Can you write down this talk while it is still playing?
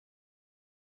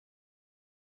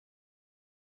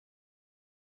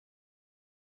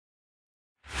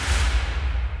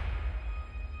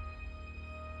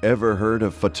Ever heard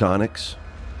of photonics?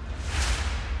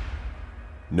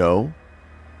 No?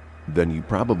 Then you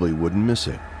probably wouldn't miss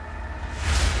it.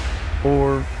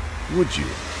 Or would you?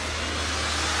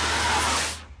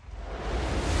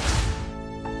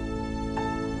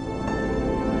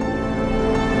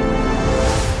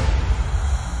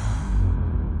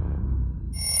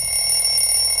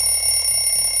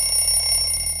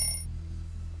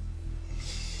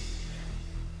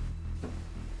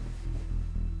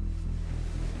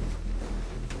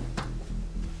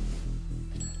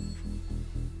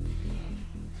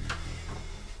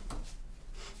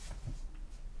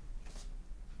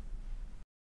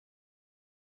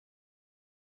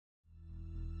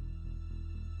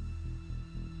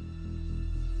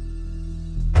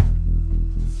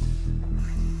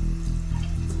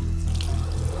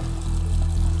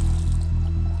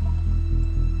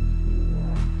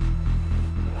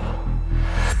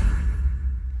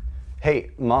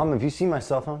 Hey, Mom, have you seen my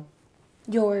cell phone?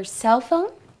 Your cell phone?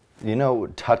 You know,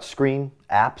 touchscreen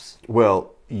apps?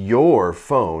 Well, your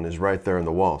phone is right there on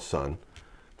the wall, son.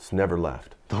 It's never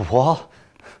left. The wall?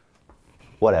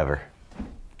 Whatever.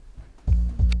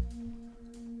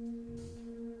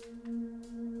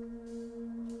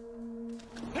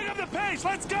 Pick up the pace,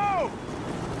 let's go!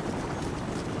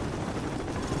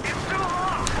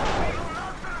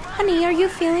 Honey, are you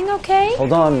feeling okay?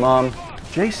 Hold on, Mom.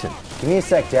 Jason, Give me a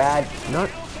sec, Dad. not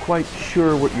quite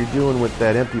sure what you're doing with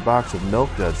that empty box of milk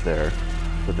duds there.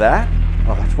 But that?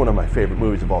 Oh, that's one of my favorite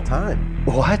movies of all time.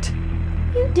 What?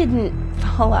 You didn't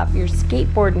fall off your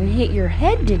skateboard and hit your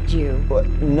head, did you? What?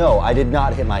 No, I did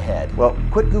not hit my head. Well,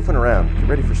 quit goofing around. Get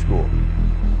ready for school.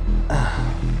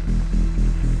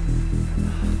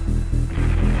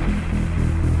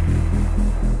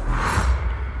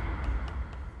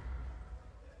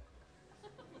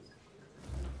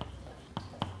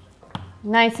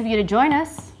 Nice of you to join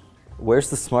us. Where's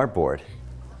the smartboard?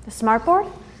 The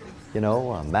smartboard? You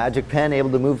know, a magic pen able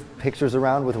to move pictures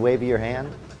around with a wave of your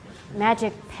hand?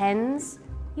 Magic pens?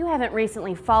 You haven't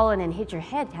recently fallen and hit your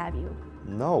head, have you?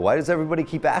 No, why does everybody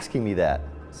keep asking me that?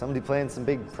 Somebody playing some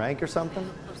big prank or something?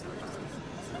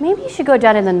 Maybe you should go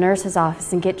down to the nurse's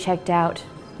office and get checked out.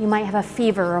 You might have a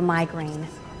fever or a migraine.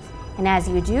 And as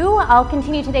you do, I'll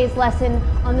continue today's lesson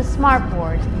on the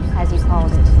smartboard, as you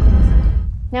called it.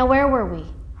 Now, where were we?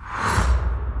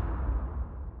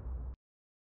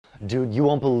 Dude, you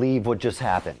won't believe what just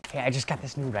happened. Hey, I just got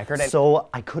this new record. So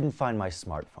I couldn't find my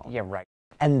smartphone. Yeah, right.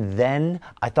 And then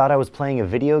I thought I was playing a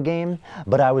video game,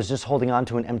 but I was just holding on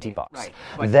to an empty box. Right,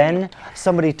 but- Then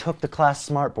somebody took the class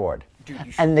smartboard, Dude,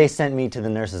 you should- and they sent me to the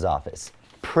nurse's office.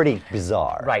 Pretty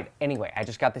bizarre. Right. Anyway, I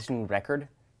just got this new record.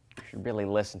 You should really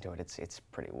listen to it. It's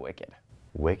pretty wicked.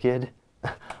 Wicked?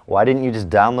 Why didn't you just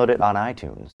download it on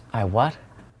iTunes? I what?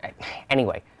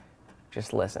 Anyway,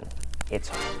 just listen.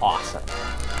 It's awesome.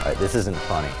 All right, this isn't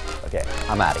funny. Okay,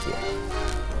 I'm out of here.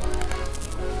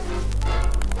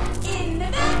 In the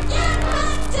backyard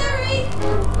factory,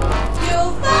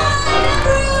 you'll find a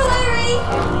brewery.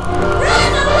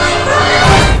 Run away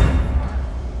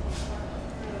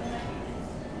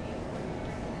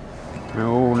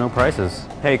from No prices.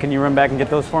 Hey, can you run back and get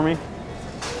those for me?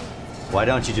 Why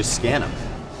don't you just scan them?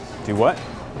 Do what?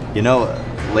 You know,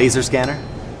 a laser scanner?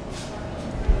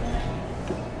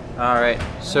 All right,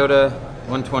 soda,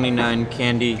 129,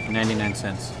 candy, 99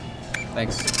 cents.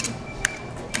 Thanks.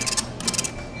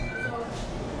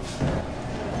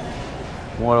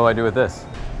 What do I do with this?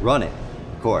 Run it,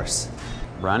 of course.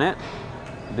 Run it?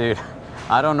 Dude,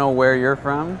 I don't know where you're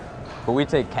from, but we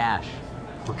take cash.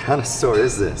 What kind of store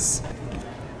is this?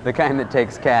 The kind that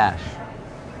takes cash.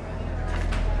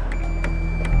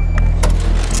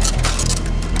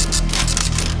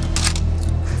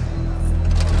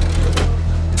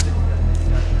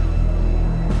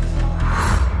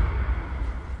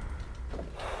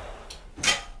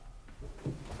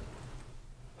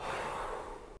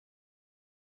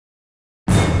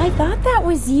 I thought that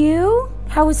was you.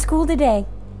 How was school today?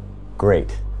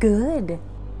 Great. Good.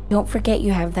 Don't forget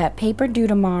you have that paper due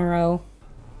tomorrow.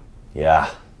 Yeah.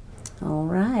 All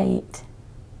right.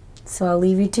 So I'll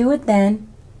leave you to it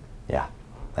then. Yeah.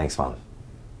 Thanks, Mom.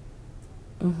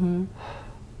 Mm-hmm.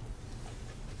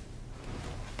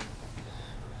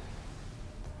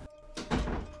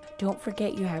 Don't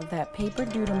forget you have that paper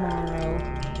due tomorrow.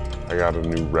 I got a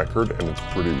new record and it's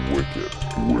pretty wicked.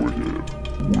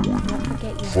 Don't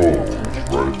forget you Oh, have it's that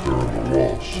right there on the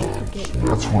wall, son.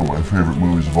 That's one of my favorite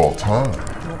movies of all time.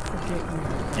 Don't forget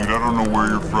you. Dude, I don't know where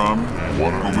you're from,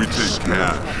 but we take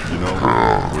cash, you know?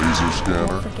 Laser Don't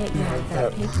scanner. forget you have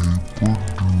that paper.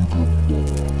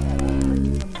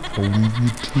 I'll leave you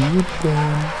to it,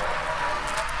 Dad.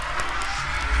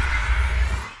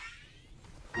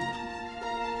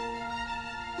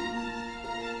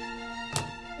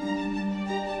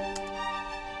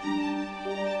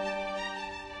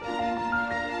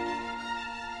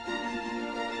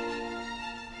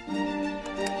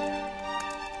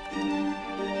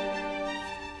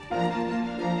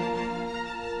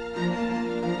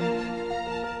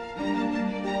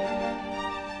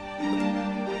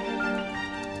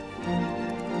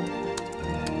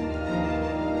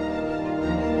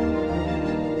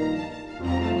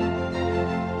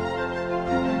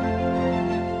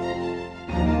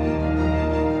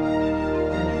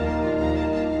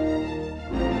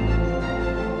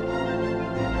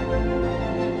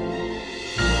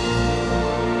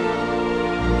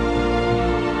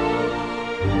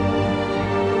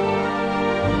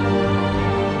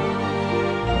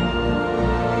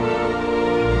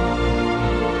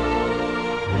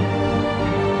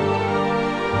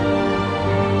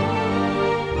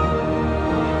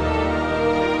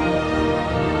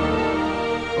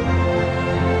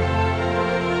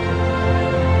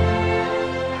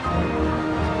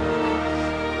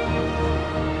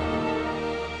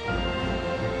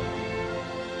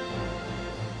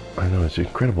 it's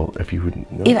incredible. If you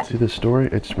would know, Eva. see this story,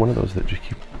 it's one of those that just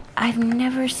keep. I've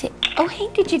never seen. Oh, hey,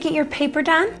 did you get your paper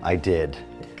done? I did.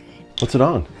 What's it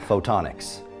on?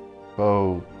 Photonics.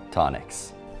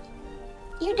 Photonics.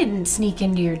 You didn't sneak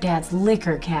into your dad's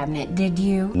liquor cabinet, did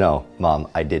you? No, Mom,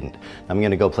 I didn't. I'm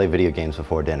gonna go play video games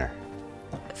before dinner.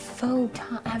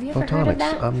 Have you ever heard of Photonics.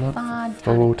 that? I'm not.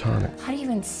 Photonics. Photonics. How do you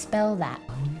even spell that?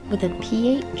 With a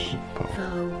PH?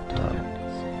 Photonics.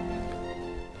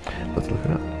 Let's look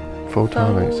it up.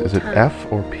 Photonics. Is it F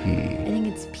or P? I think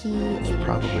it's P.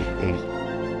 Probably 8.